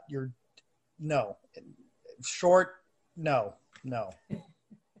 No. Short, no.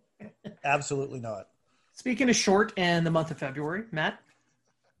 Absolutely not. Speaking of short and the month of February, Matt?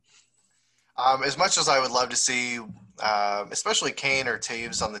 As much as I would love to see, especially Kane or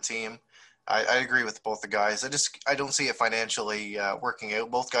Toews on the team, I agree with both the guys. I don't see it financially working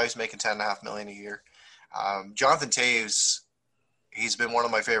out. Both guys making $10.5 million a year. Jonathan Toews, he's been one of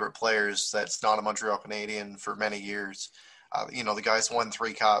my favorite players that's not a Montreal Canadian for many years. The guy's won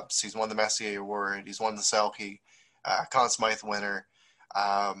 3 cups. He's won the Messier Award. He's won the Selke, Conn Smythe winner.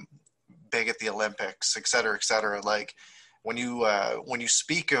 big at the Olympics, et cetera, et cetera. Like when you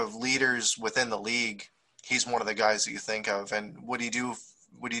speak of leaders within the league, he's one of the guys that you think of. And would he do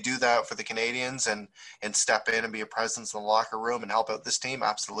that for the Canadians and step in and be a presence in the locker room and help out this team?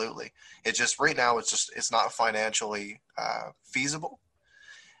 Absolutely. It just right now it's not financially feasible.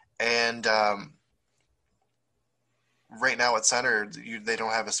 And right now at center, they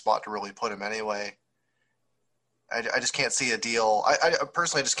don't have a spot to really put him anyway. I just can't see a deal. I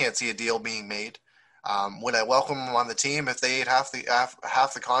personally just can't see a deal being made. Would I welcome him on the team if they ate half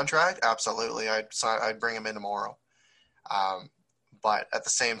the contract? Absolutely, I'd bring him in tomorrow. But at the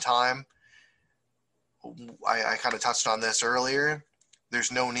same time, I kind of touched on this earlier.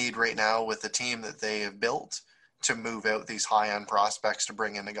 There's no need right now with the team that they have built to move out these high-end prospects to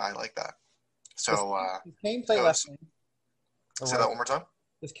bring in a guy like that. So, does Kane play left wing? Say that one more time.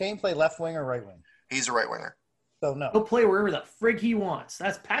 Does Kane play left wing or right wing? He's a right winger. So no. He'll play wherever the frig he wants.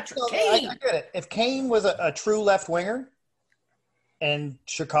 That's Patrick Kane. I get it. If Kane was a true left winger and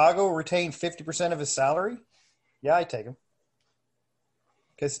Chicago retained 50% of his salary, yeah, I'd take him.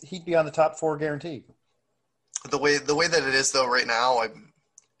 Because he'd be on the top 4 guaranteed. The way that it is though right now,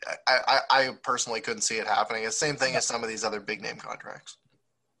 I personally couldn't see it happening. It's the same thing as some of these other big name contracts.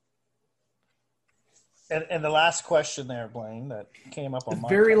 And the last question there, Blaine, that came up on the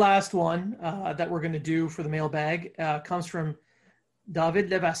very last one that we're going to do for the mailbag comes from David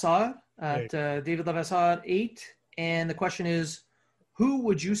Levasseur at David Levasseur 8. And the question is, who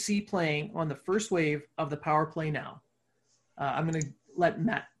would you see playing on the first wave of the power play now? I'm going to let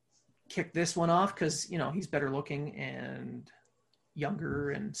Matt kick this one off because, he's better looking and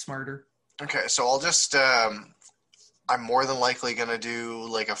younger and smarter. Okay, so I'll just I'm more than likely going to do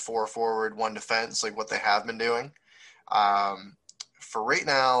like a 4 forward, 1 defense, like what they have been doing. For right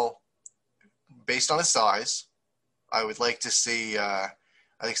now, based on his size, I would like to see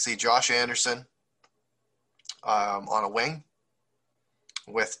Josh Anderson on a wing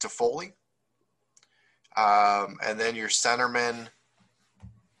with Toffoli. And then your centerman,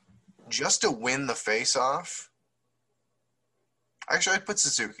 just to win the face-off. Actually, I'd put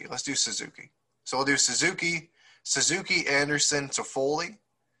Suzuki. Let's do Suzuki. So we'll do Suzuki, Anderson, Toffoli.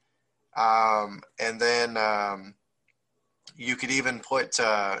 And then you could even put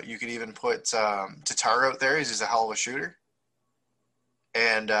Tatar out there. He's a hell of a shooter.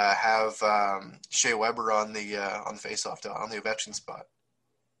 And have Shea Weber on the face-off on the Ovechkin spot.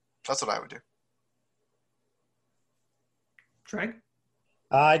 That's what I would do. Treg?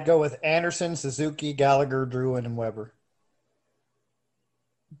 I'd go with Anderson, Suzuki, Gallagher, Drouin, and Weber.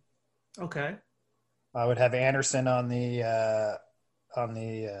 Okay. I would have Anderson on the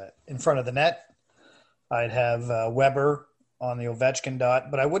in front of the net. I'd have Weber on the Ovechkin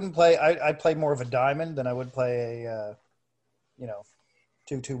dot, but I wouldn't play. I'd play more of a diamond than I would play a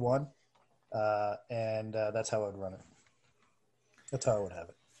 2-2-1, and that's how I'd run it. That's how I would have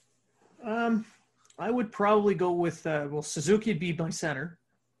it. I would probably go with Suzuki would be my center,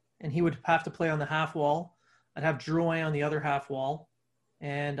 and he would have to play on the half wall. I'd have Drouin on the other half wall,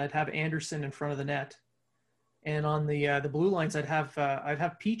 and I'd have Anderson in front of the net. And on the blue lines, I'd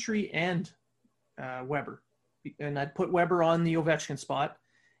have Petrie and Weber, and I'd put Weber on the Ovechkin spot,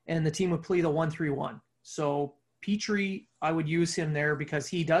 and the team would play the 1-3-1. So Petrie, I would use him there because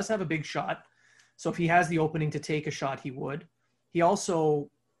he does have a big shot. So if he has the opening to take a shot, he would. He's also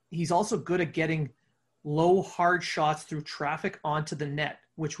good at getting low, hard shots through traffic onto the net,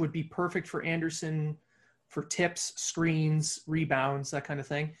 which would be perfect for Anderson for tips, screens, rebounds, that kind of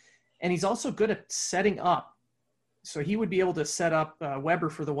thing. And he's also good at setting up. So he would be able to set up Weber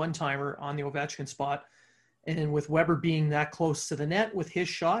for the one-timer on the Ovechkin spot. And with Weber being that close to the net with his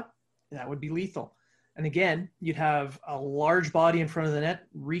shot, that would be lethal. And again, you'd have a large body in front of the net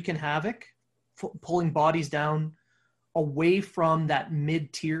wreaking havoc, pulling bodies down away from that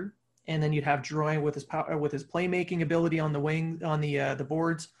mid-tier. And then you'd have Drouin with his power, with his playmaking ability on the wing, on the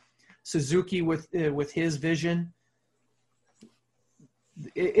boards. Suzuki with his vision.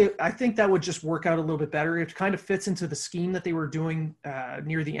 I think that would just work out a little bit better. It kind of fits into the scheme that they were doing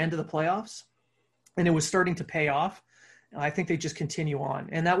near the end of the playoffs, and it was starting to pay off. I think they just continue on,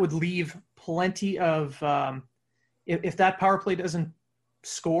 and that would leave plenty of. If that power play doesn't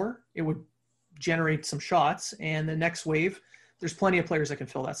score, it would generate some shots, and the next wave, there's plenty of players that can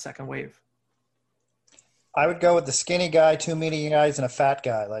fill that second wave. I would go with the skinny guy, 2 medium guys, and a fat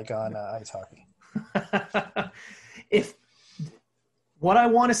guy, like on ice hockey. If what I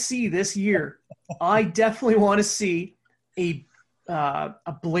want to see this year, I definitely want to see a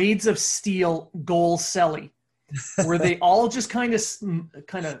Blades of Steel goal celly, where they all just kind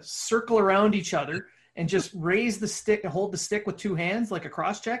of circle around each other, and just raise the stick and hold the stick with two hands like a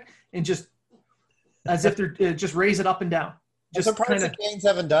cross check, and just as if they're just raise it up and down. I'm surprised the Canes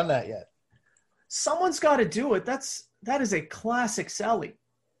haven't done that yet. Someone's got to do it. That is a classic Sally.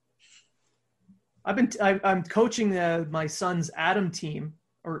 I'm coaching my son's Adam team,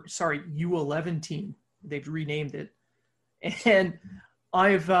 U11 team. They've renamed it, and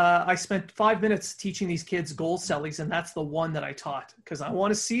I spent 5 minutes teaching these kids goal sellies, and that's the one that I taught because I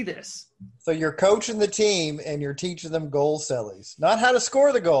want to see this. So you're coaching the team and you're teaching them goal sellies, not how to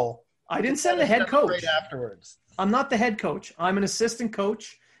score the goal. I didn't send the head coach. Right afterwards. I'm not the head coach. I'm an assistant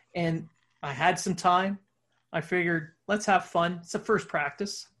coach, and I had some time. I figured, let's have fun. It's the first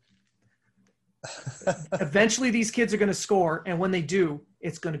practice. Eventually, these kids are going to score, and when they do,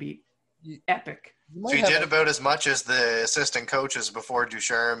 it's going to be epic. So you did about as much as the assistant coaches before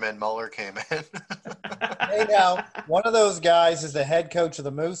Ducharme and Muller came in. Hey, now, one of those guys is the head coach of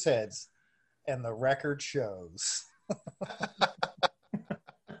the Mooseheads, and the record shows.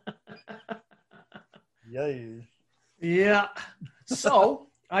 Yay. Yeah. So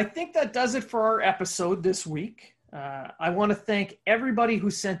I think that does it for our episode this week. I want to thank everybody who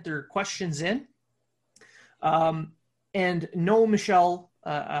sent their questions in. And no, Michelle,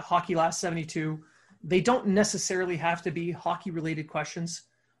 Hockey Last 72, they don't necessarily have to be hockey-related questions.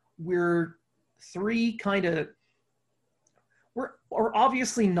 We're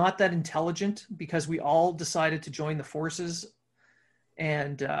obviously not that intelligent because we all decided to join the forces.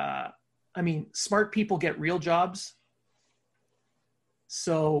 And, smart people get real jobs.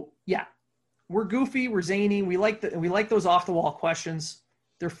 So, yeah, we're goofy, we're zany. We like those off-the-wall questions.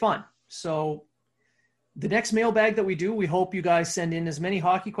 They're fun. So the next mailbag that we do, we hope you guys send in as many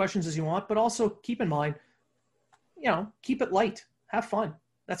hockey questions as you want, but also keep in mind, keep it light. Have fun.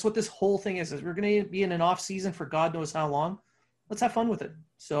 That's what this whole thing is we're going to be in an off season for God knows how long. Let's have fun with it.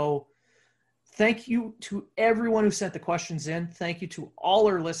 So thank you to everyone who sent the questions in. Thank you to all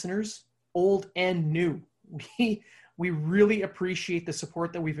our listeners, old and new. We really appreciate the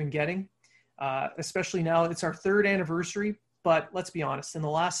support that we've been getting, especially now. It's our 3rd anniversary, but let's be honest, in the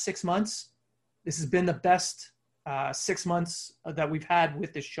last 6 months, this has been the best 6 months that we've had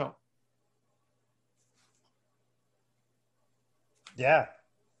with this show. Yeah,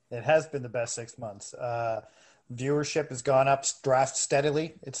 it has been the best 6 months. Viewership has gone up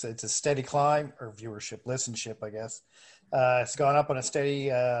steadily. It's a steady climb, or viewership, listenership, I guess. It's gone up on a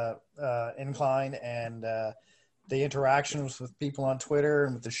steady incline, and the interactions with people on Twitter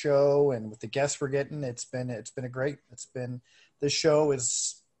and with the show and with the guests we're getting, this show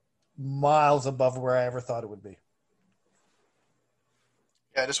is miles above where I ever thought it would be.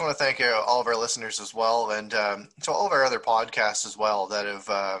 Yeah, I just want to thank all of our listeners as well, and to all of our other podcasts as well that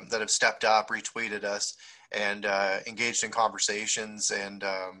have stepped up, retweeted us, and engaged in conversations, and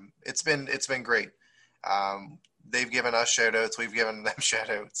it's been great. They've given us shout outs, we've given them shout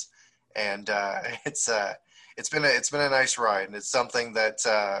outs, and it's been a nice ride, and it's something that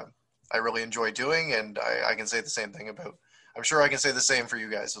I really enjoy doing, and I can say the same thing about. I'm sure I can say the same for you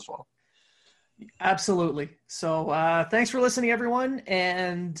guys as well. Absolutely. So thanks for listening, everyone,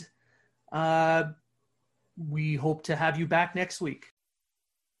 and we hope to have you back next week.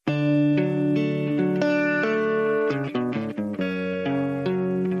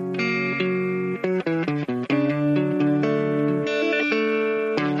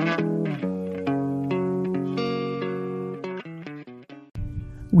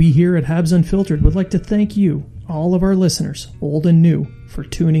 We here at Habs Unfiltered would like to thank you, all of our listeners, old and new, for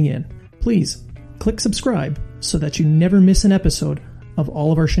tuning in. Please click subscribe so that you never miss an episode of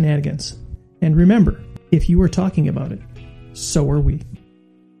all of our shenanigans. And remember, if you are talking about it, so are we.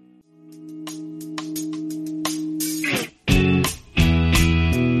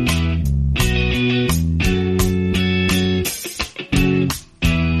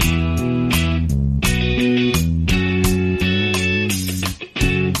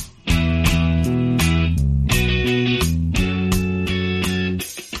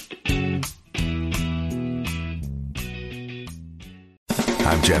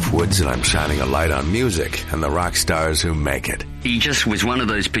 Jeff Woods, and I'm shining a light on music and the rock stars who make it. He just was one of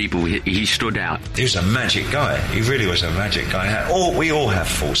those people, he stood out. He was a magic guy. He really was a magic guy. We all have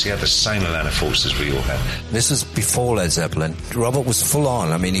faults. He had the same amount of faults as we all have. This was before Led Zeppelin. Robert was full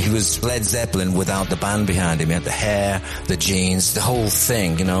on. I mean, he was Led Zeppelin without the band behind him. He had the hair, the jeans, the whole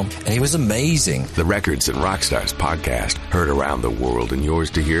thing, and he was amazing. The Records and Rockstars podcast, heard around the world and yours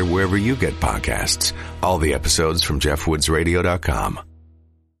to hear wherever you get podcasts. All the episodes from JeffWoodsRadio.com.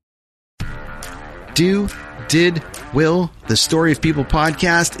 Do, Did, Will, the Story of People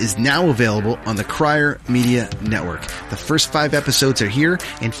podcast is now available on the Crier Media Network. The first 5 episodes are here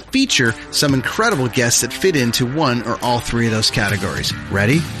and feature some incredible guests that fit into one or all 3 of those categories.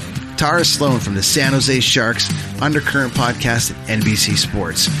 Ready? Tara Sloan from the San Jose Sharks Undercurrent podcast at NBC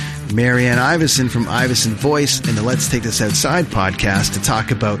Sports. Marianne Iveson from Iveson Voice and the Let's Take This Outside podcast to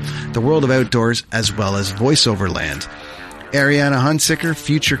talk about the world of outdoors as well as voiceover land. Ariana Hunsicker,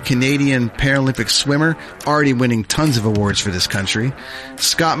 future Canadian Paralympic swimmer, already winning tons of awards for this country.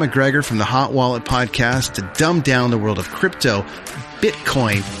 Scott McGregor from the Hot Wallet podcast to dumb down the world of crypto,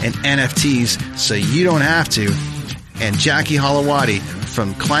 Bitcoin, and NFTs so you don't have to. And Jackie Holowati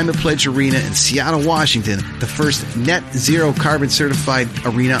from Climate Pledge Arena in Seattle, Washington, the first net zero carbon certified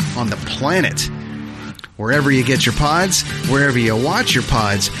arena on the planet. Wherever you get your pods, wherever you watch your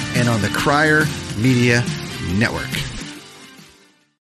pods, and on the Crier Media Network.